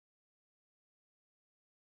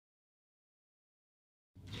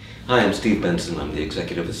Hi, I'm Steve Benson. I'm the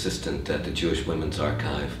executive assistant at the Jewish Women's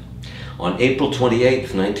Archive. On April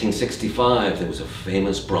 28th, 1965, there was a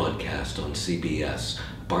famous broadcast on CBS,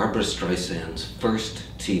 Barbra Streisand's first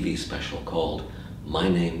TV special called My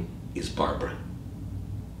Name is Barbra.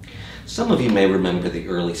 Some of you may remember the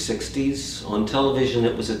early 60s. On television,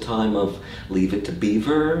 it was a time of Leave It to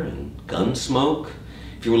Beaver and Gunsmoke.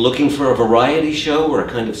 If you were looking for a variety show or a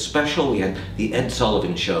kind of special, we had the Ed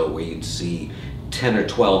Sullivan Show, where you'd see 10 or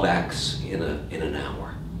 12 acts in an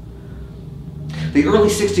hour. The early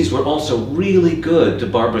 60s were also really good to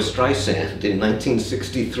Barbra Streisand. In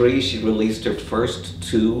 1963, she released her first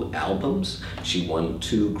 2 albums. She won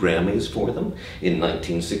 2 Grammys for them. In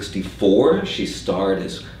 1964, she starred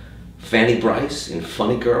as Fanny Brice in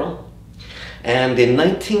Funny Girl. And in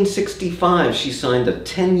 1965, she signed a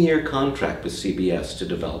 10-year contract with CBS to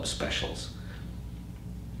develop specials.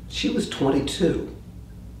 She was 22.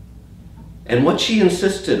 And what she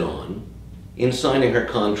insisted on in signing her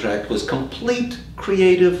contract was complete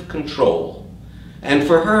creative control. And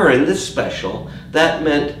for her, in this special, that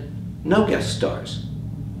meant no guest stars,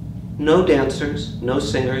 no dancers, no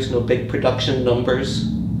singers, no big production numbers.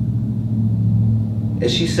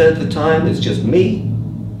 As she said at the time, it's just me,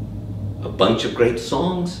 a bunch of great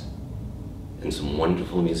songs, and some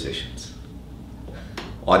wonderful musicians.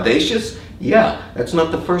 Audacious? Yeah, that's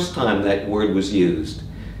not the first time that word was used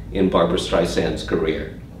in Barbra Streisand's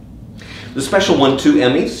career. The special won 2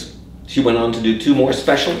 Emmys. She went on to do 2 more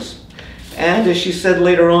specials. And as she said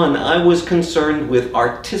later on, I was concerned with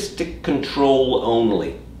artistic control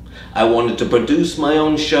only. I wanted to produce my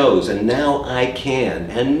own shows, and now I can.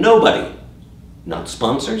 And nobody, not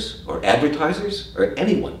sponsors or advertisers or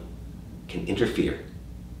anyone, can interfere.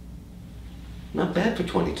 Not bad for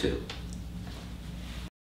 22.